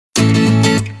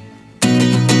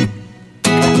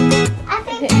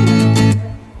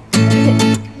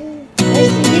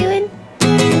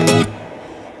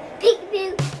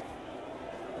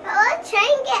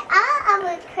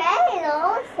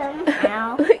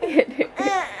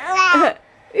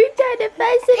You trying to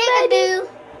find somebody?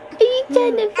 Are you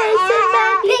trying to find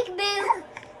somebody? Peekaboo.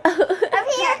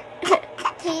 Over here.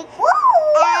 Peek. Woo.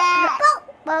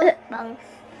 Bong. Bong.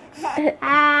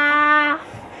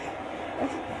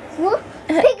 Woo.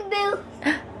 Peekaboo.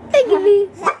 Peekaboo.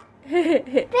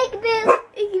 Peekaboo.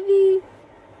 Peekaboo.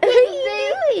 What are you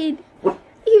doing?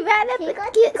 You ran up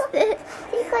against the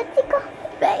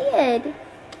bed.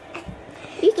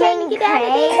 You trying to get out of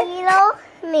there?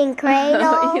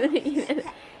 Cradle.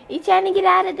 You trying to get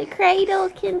out of the cradle,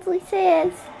 Kinsley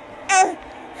says. Let's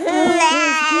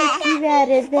get you out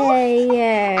of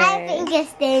there. I think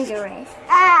it's dangerous.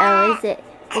 Oh, is it?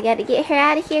 We gotta get her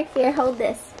out of here. Here, hold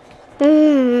this.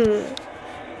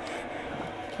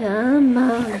 Come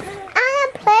on. I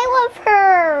wanna play with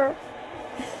her.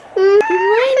 Good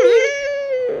morning.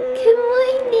 Good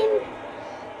morning.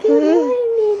 Good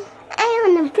morning. I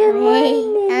wanna play. Good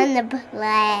morning. I wanna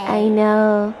play. I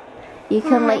know. You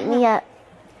come wake me up.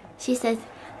 She says,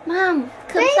 Mom,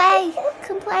 come play.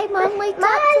 Come play, Mom. Wake up.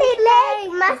 Molly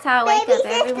licked my That's how I wake baby up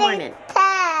every sister's morning.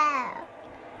 toe.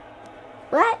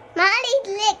 What? Molly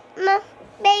licked my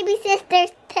baby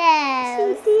sister's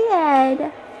toe. She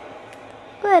did.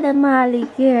 What a Molly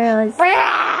girl.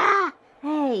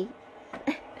 Hey.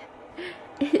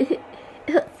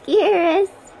 Don't scare us.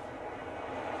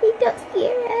 You don't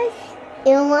scare us.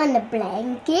 You want a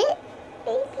blanket?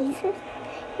 Baby sister.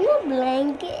 You need a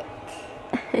blanket?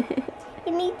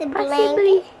 You need the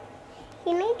blanket?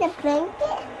 You need the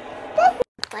blanket?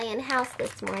 Playing house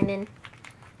this morning.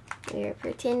 We were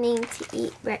pretending to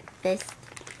eat breakfast.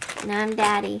 And I'm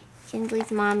Daddy.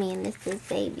 Kinsley's mommy and this is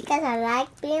baby. Because I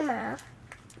like being mom.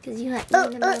 Because you like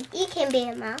being a mom. You can be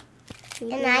a mom. Can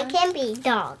you And be a I mom? can be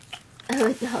dog. Oh,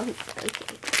 a dog.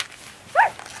 Okay.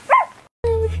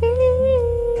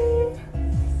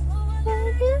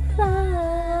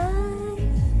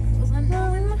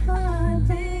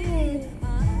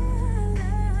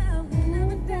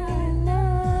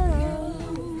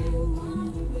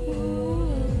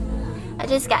 I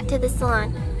just got to the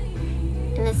salon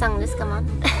and the song just come on.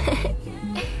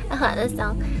 I like this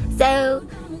song. So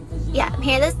yeah, I'm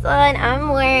here at the salon. I'm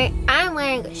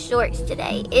wearing shorts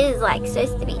today. It is like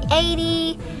supposed to be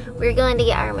 80. We're going to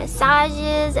get our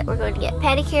massages. We're going to get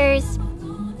pedicures.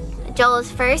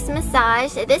 Joel's first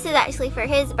massage. So this is actually for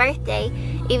his birthday,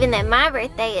 even though my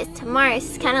birthday is tomorrow.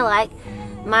 It's kind of like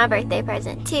my birthday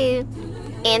present too.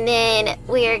 And then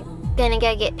we're gonna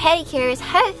go get pedicures.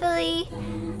 Hopefully,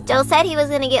 Joel said he was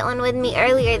gonna get one with me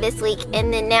earlier this week,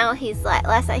 and then now he's like,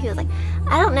 last night he was like,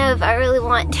 I don't know if I really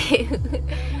want to.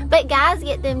 But guys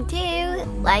get them too.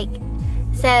 Like,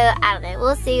 so I don't know.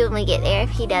 We'll see when we get there if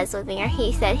he does with me, or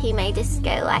he said he may just go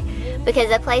like, because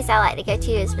the place I like to go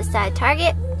to is beside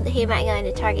Target. He might go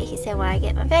into Target, he said, when I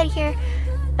get my pedicure.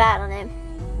 But I don't know.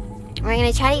 We're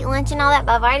gonna try to eat lunch and all that,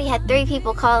 but I've already had 3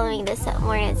 people calling me this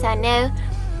morning, so I know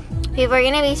people are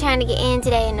gonna be trying to get in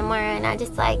today and tomorrow, and I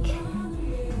just like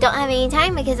don't have any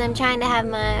time because I'm trying to have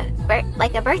my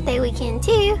a birthday weekend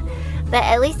too. But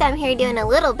at least I'm here doing a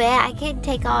little bit. I could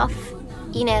take off,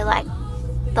 you know, like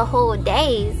the whole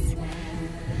days.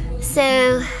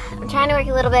 So I'm trying to work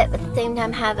a little bit, but at the same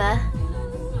time have a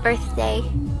birthday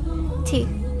too.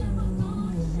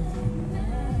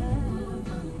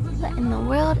 What in the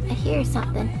world? I hear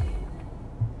something.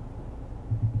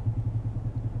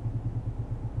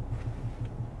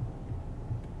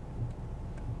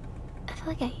 I feel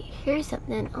like I hear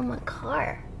something on my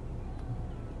car.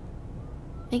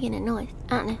 Making a noise.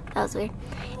 I don't know. That was weird.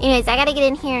 Anyways, I gotta get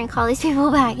in here and call these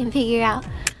people back and figure out.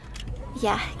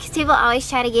 Yeah, because people always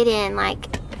try to get in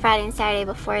like Friday and Saturday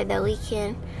before the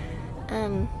weekend.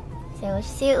 So we'll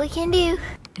just see what we can do.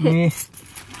 Yeah.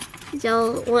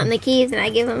 Joel wanting the keys and I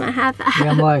give him a high five.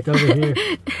 Yeah, I'm like over here.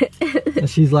 And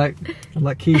she's like, I'm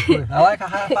like, keys. I like a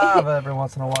high five every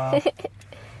once in a while.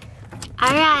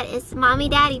 Alright, it's Mommy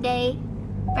Daddy Day.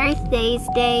 Birthdays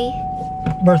Day.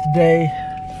 Birthday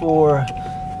for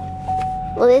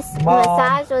Well, this Mom.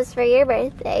 massage was for your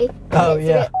birthday. Oh,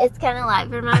 yeah. It's kind of like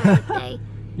for my birthday.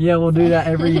 Yeah, we'll do that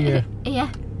every year. Yeah.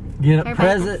 Get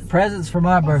Her presents for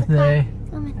my birthday.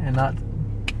 Coming. And not.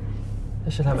 I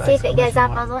should have an See if it goes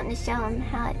off. exclamation I mark. was wanting to show him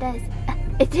how it does.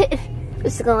 It did. I'm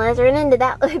just gonna let us run into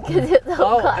that one because it's the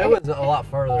whole Oh, car. it was a lot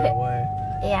further away.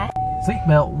 Yeah.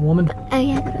 Seatbelt, woman. Oh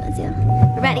yeah, that was you.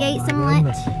 We're about to go eat some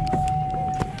lunch.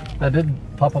 That did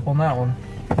pop up on that one.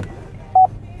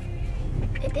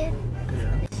 It did.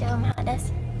 Yeah. Just show them how it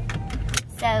does.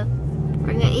 So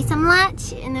we're gonna eat some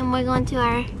lunch and then we're going to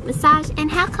our massage. And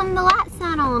how come the light's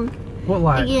not on What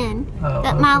light? again? Oh,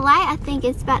 That my light, I think,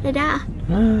 is about to die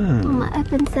on my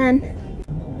open sun.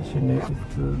 She needs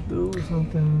to do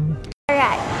something. We're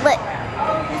Alright, look.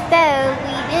 So,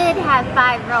 we did have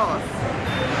 5 rolls.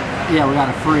 Yeah, we got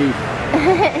a free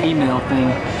email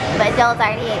thing. But Joel's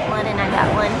already ate one and I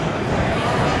got one.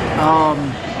 Are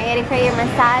you ready for your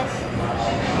massage?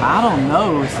 I don't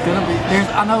know. It's gonna be.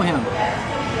 I know him.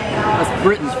 That's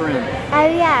Britton's friend. Oh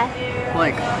yeah.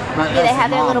 Like, do they have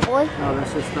their little boy? No,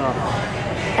 that's just But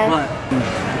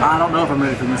I don't know if I'm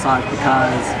ready for the massage because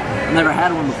I've never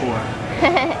had one before.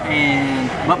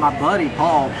 But my buddy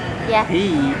Paul, yeah,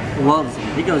 he loves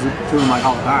them. He goes to them like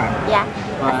all the time. Yeah,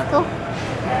 but that's cool.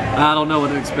 I don't know what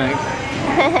to expect.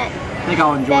 I think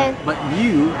I'll enjoy it. But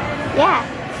you, yeah,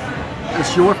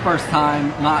 it's your first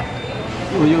time not.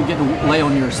 Well, you'll get to lay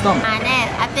on your stomach. I know.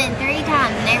 I've been 3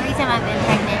 times, and every time I've been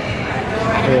pregnant.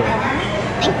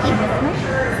 Thank you.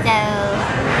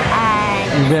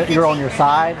 So, you're on your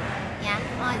side? Yeah,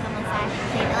 I'm always on my side.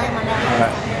 See, lay on my belly.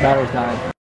 Alright, battery's dying.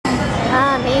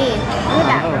 Oh, man. Look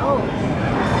at that roll.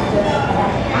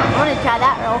 I want to try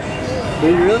that roll.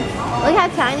 Do you really? Look how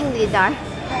tiny these are.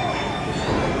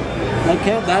 They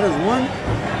count that as one?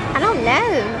 I don't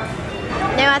know.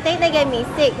 No, I think they gave me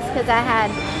 6 because I had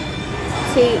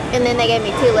 2, and then they gave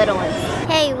me 2 little ones.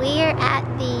 Hey, we are at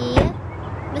the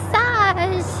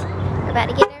massage. We're about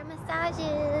to get our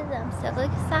massages. I'm so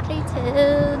excited.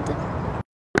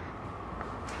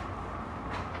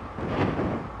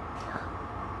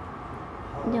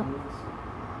 No.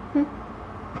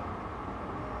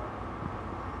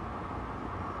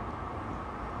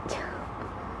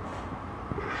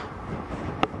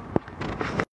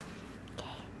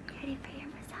 Okay, ready for your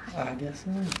massage? I guess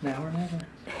so. Now or never.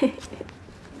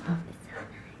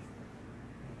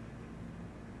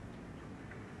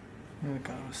 I'm gonna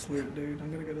go to sleep, dude. I'm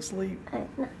gonna go to sleep. No.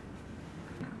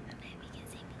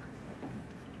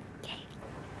 Okay.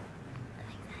 I'm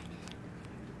excited.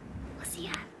 We'll see you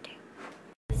after.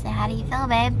 So how do you feel,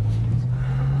 babe?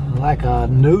 Like a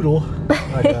noodle.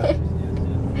 Like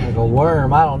a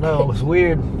worm. I don't know. It's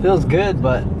weird. Feels good,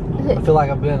 but I feel like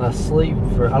I've been asleep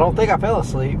for. I don't think I fell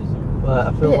asleep, but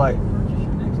I feel like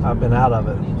I've been out of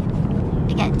it.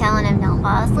 I kept telling him, don't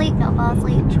fall asleep, don't fall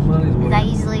asleep. Get your money's worth. Because I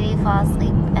usually do fall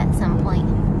asleep at some point.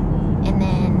 And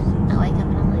then I wake up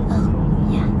and I'm like, oh,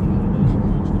 yeah.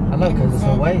 I know, because it's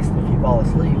a waste if you fall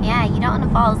asleep. Yeah, you don't want to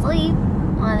fall asleep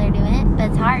while they're doing it. But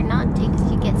it's hard not to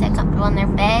because you get so comfortable in their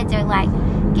beds or like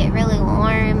get really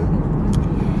warm.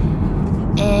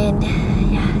 And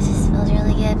yeah, it just feels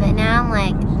really good. But now I'm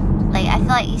like I feel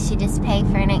like you should just pay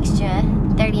for an extra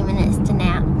 30 minutes to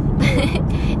nap.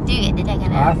 Do you get to take a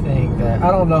nap? I think that.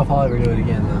 I don't know if I'll ever do it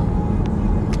again though.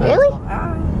 Really?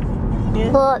 Yeah.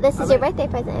 Well, this is your birthday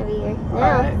present every year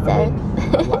now, so.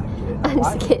 I'm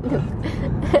just kidding.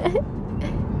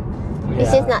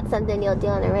 It's just not something you'll do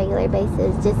on a regular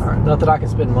basis. Just not that I can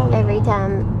spend money. Every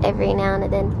now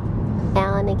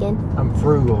and again. I'm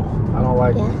frugal. I don't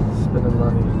like spending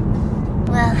money.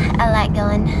 Well, I like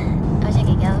going. I wish I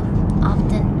could go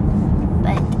often.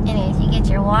 But anyways, you get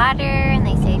your water, and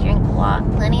they say drink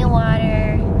plenty of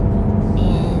water.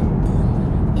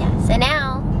 And yeah, so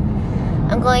now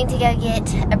I'm going to go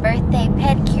get a birthday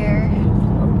pedicure,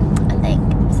 I think.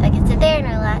 So I can sit there and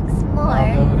relax more.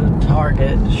 I'll go to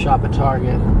Target, shop at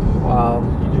Target while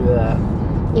you do that.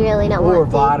 You really don't want to? Or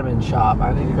vitamin shop.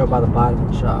 I need to go by the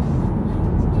vitamin shop.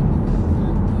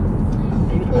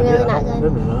 You're really not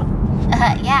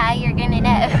going? Yeah, you're gonna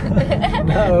know.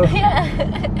 No.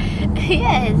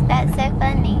 Yes, that's so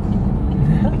funny.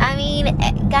 I mean,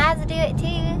 guys do it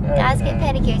too. Guys get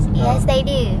pedicures. Yes, they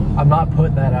do. I'm not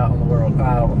putting that out in the world.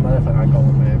 I'm definitely not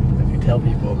going, babe, if you tell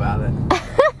people about it.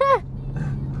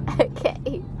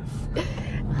 Okay.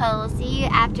 Well, we'll see you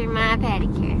after my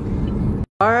pedicure.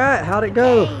 Alright, how'd it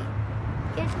go? Okay.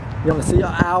 Good. You want to see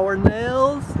our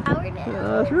nails? Our nails.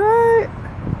 That's right.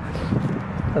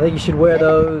 I think you should wear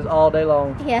those all day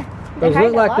long. Yeah. Those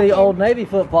look like the Old Navy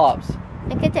flip-flops.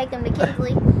 I could take them to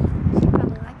Kinsley. She'd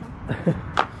probably like them.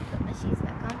 Put my shoes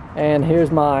back on. And here's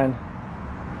mine.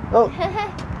 Oh,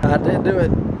 I didn't do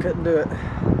it. Couldn't do it.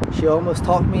 She almost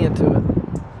talked me into it.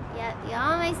 Yep, you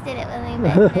almost did it with me,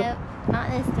 but nope, not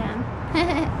this time.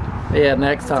 Yeah,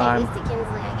 next time. Take this to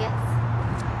Kinsley, I guess.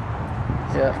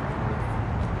 Yeah.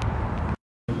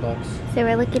 So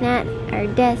we're looking at our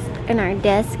desk, our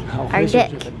deck.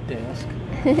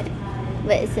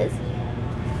 But it says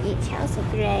beach house of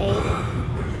gray.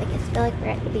 I guess feel like we're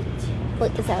at the beach.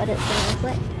 Look, is that what it's gonna look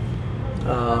like?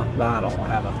 I don't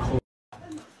have a clue.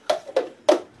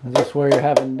 Is this where you're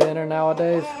having dinner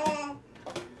nowadays?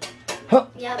 Huh.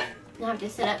 Yep. I have to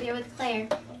sit up here with Claire.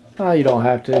 Oh, you don't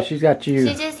have to. She's got you.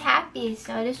 She's just happy,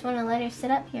 so I just want to let her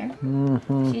sit up here.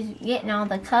 Mm-hmm. She's getting all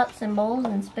the cups and bowls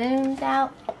and spoons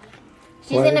out.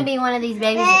 She's gonna be one of these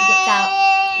babies that gets out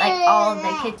like all of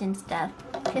the kitchen stuff.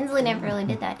 Kinsley never really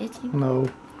did that, did she? No.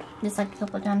 Just like a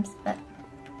couple of times, but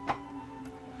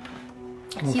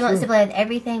she wants to play with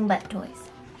everything but toys.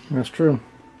 That's true.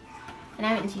 And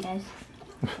I bet she does.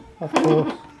 Of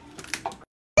course.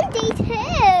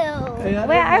 Detail. Hey,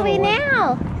 Where are we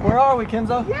now? Where are we,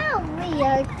 Kenzo? No, we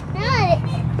are not.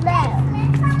 No.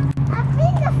 I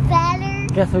think the feather.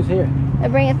 Guess who's here?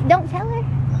 Don't tell her.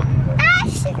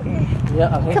 Asher.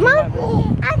 Yeah, I think Come he on. might be.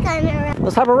 I got it.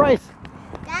 Let's have a race.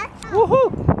 That's Woohoo!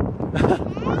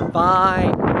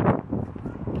 Fine.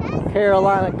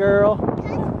 Carolina girl.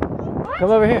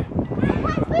 Come over here.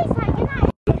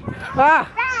 Ah!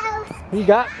 You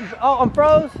got. Oh, I'm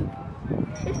froze.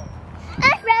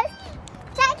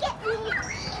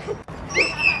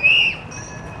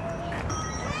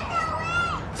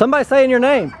 Somebody saying your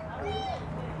name.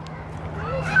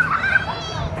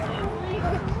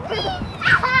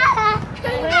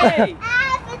 Hey!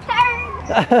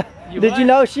 Did you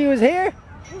know she was here?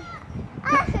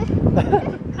 That's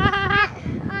I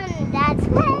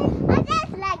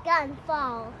just let gun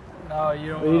fall. No,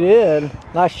 you don't. You did.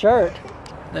 Nice shirt.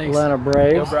 Thanks. Atlanta Go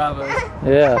Braves. Bravos.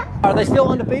 Yeah. Are they still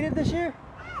undefeated this year?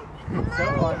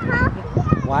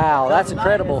 Wow, that's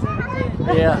incredible.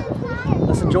 Yeah.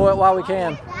 Let's enjoy it while we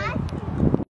can.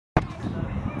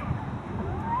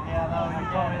 Yeah, no, you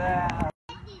told me that.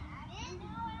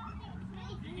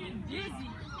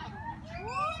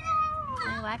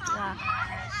 Whack it off.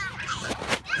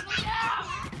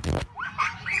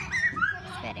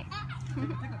 It's better.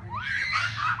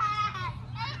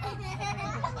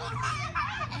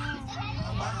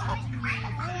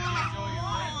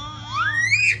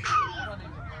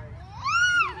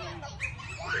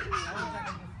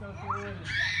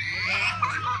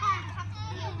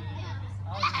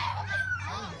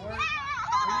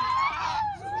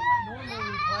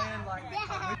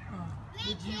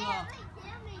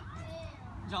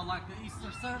 Did y'all like the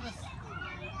Easter service?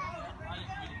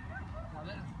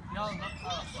 Y'all,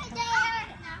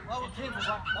 well, kids are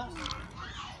like,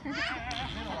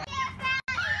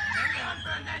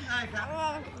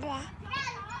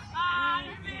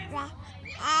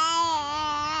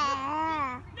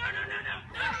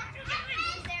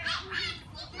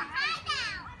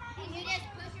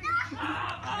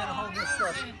 I gotta hold this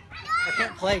stuff. I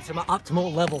can't play to my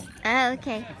optimal level. Oh,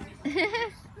 okay.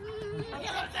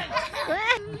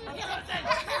 What?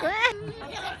 What?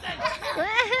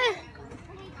 What?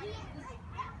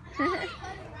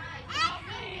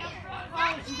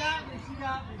 Oh, she got me, she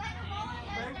got me.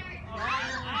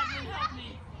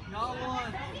 Y'all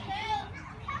won.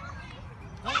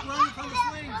 Don't run from the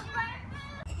swings.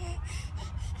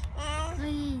 What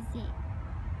is it?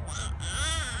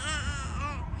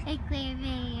 Hey, Claire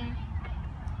Bear.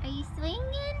 Are you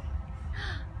swinging?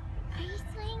 Are you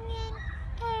swinging?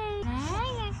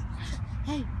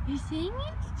 Hey, you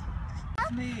singing?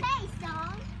 It's me. Hey,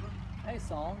 song. Hey,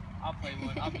 song. I'll play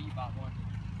one. I'll bebop one.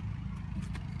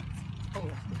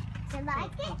 You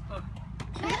like it?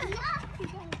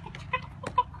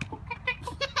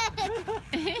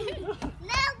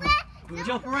 No,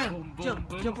 Jump around.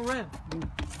 Jump around.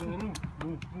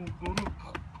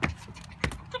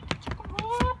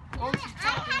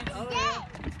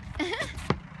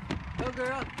 Go,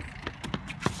 girl.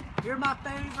 You're my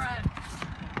favorite.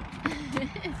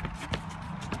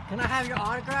 Can I have your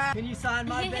autograph? Can you sign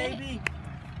my baby?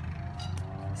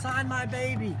 Sign my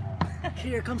baby.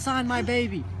 Here, come sign my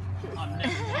baby. I'm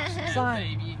never watching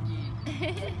Sign. baby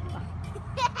again.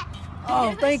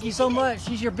 Oh, thank you so much.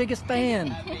 She's your biggest fan.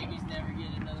 That baby's never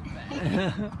getting another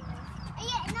baby.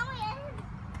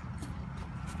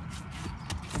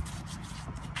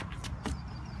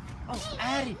 Oh,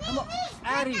 Addie, come on.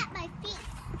 Addie. my feet.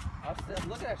 I'm still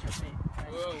looking at your feet.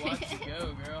 Whoa, watch you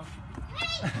go, girl.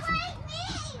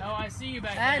 No, I see you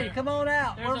back Addie, there. come on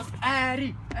out. There's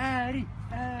Addie.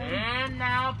 And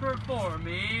now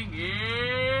performing,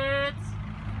 it's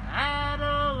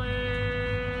Adelaide.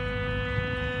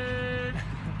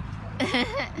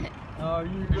 Are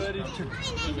you ready to... Do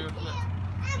your flip.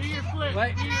 Do your flip.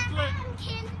 Wait. Do your flip.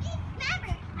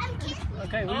 I'm Kinsley.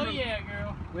 Okay, Oh yeah,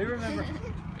 girl. we remember.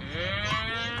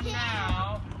 And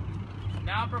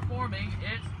now performing,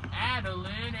 it's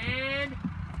Adeline and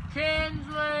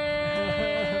Kinsley.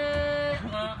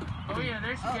 Oh yeah,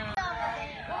 there she goes.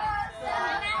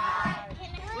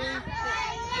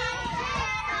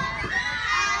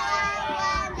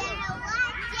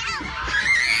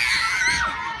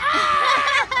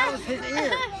 That was his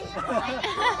ear.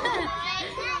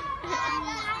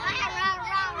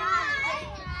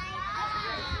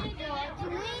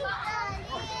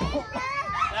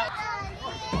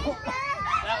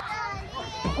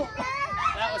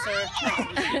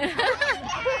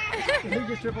 Did he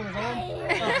just trip on his arm? Oh, he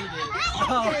did.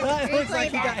 Oh, that looks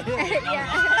like he got hit.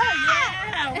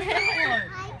 Yeah, we got one.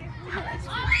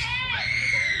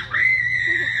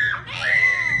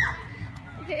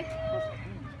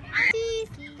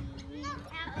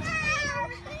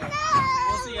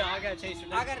 We'll see y'all. I gotta chase her.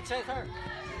 I gotta chase her.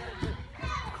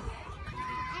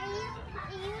 Are you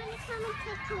gonna come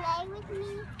and play with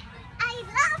me? I'd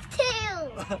love to.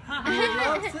 You'd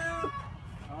love to?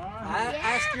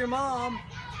 Ask your mom.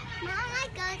 Mom, I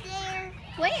go there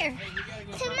Where?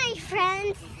 to my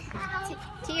friends.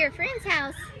 To your friend's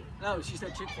house. No, she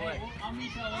said Chick-fil-A. I'll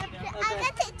meet y'all later. I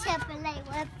got to Chick-fil-A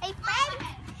with my friends.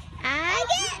 I I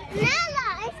get vanilla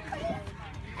ice cream.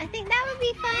 think that would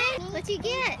be fun. What'd you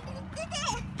get?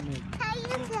 How you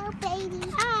feel, baby?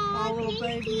 Oh, Oh, little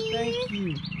thank baby, you. thank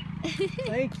you.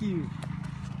 Thank you.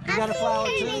 You got a I flower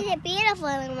think too? it's a beautiful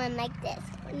one like this.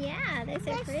 Yeah, those are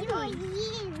That's pretty. so huge.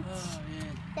 Oh,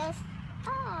 man. That's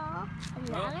all.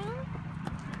 Another one?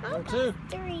 There too.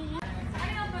 3.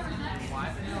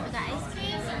 The ice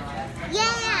cream?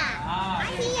 Yeah.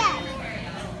 Here.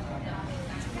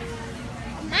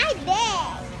 My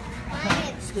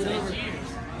bag. Scoot over.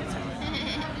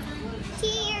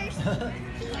 Cheers.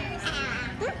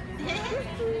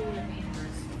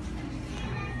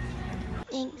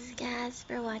 Thanks guys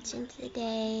for watching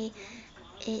today.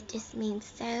 It just means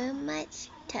so much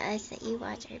to us that you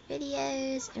watch our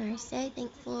videos, and we're so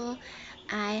thankful.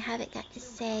 I haven't got to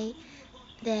say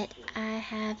that I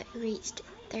have reached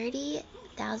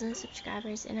 30,000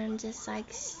 subscribers, and I'm just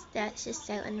like, that's just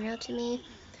so unreal to me.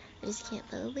 I just can't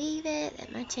believe it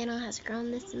that my channel has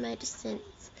grown this much since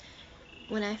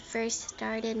when I first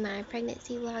started my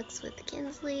pregnancy vlogs with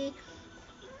Kinsley.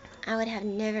 I would have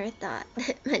never thought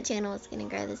that my channel was going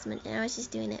to grow this much, and I was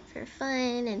just doing it for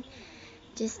fun and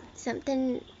just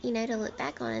something, you know, to look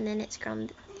back on, and then it's grown,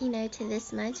 you know, to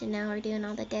this much, and now we're doing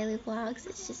all the daily vlogs.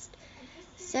 It's just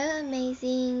so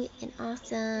amazing and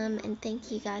awesome, and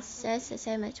thank you guys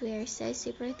so much. We are so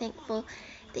super thankful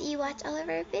that you watch all of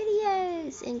our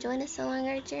videos and join us along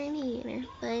our journey and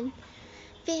our fun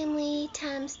family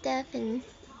time stuff. And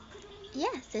yeah,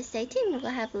 so stay tuned.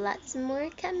 We'll have lots more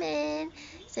coming.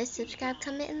 So subscribe,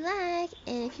 comment, and like.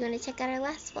 And if you want to check out our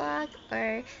last vlog,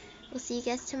 or we'll see you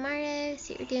guys tomorrow.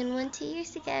 See what we're doing 2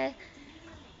 years ago.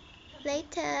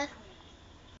 Later.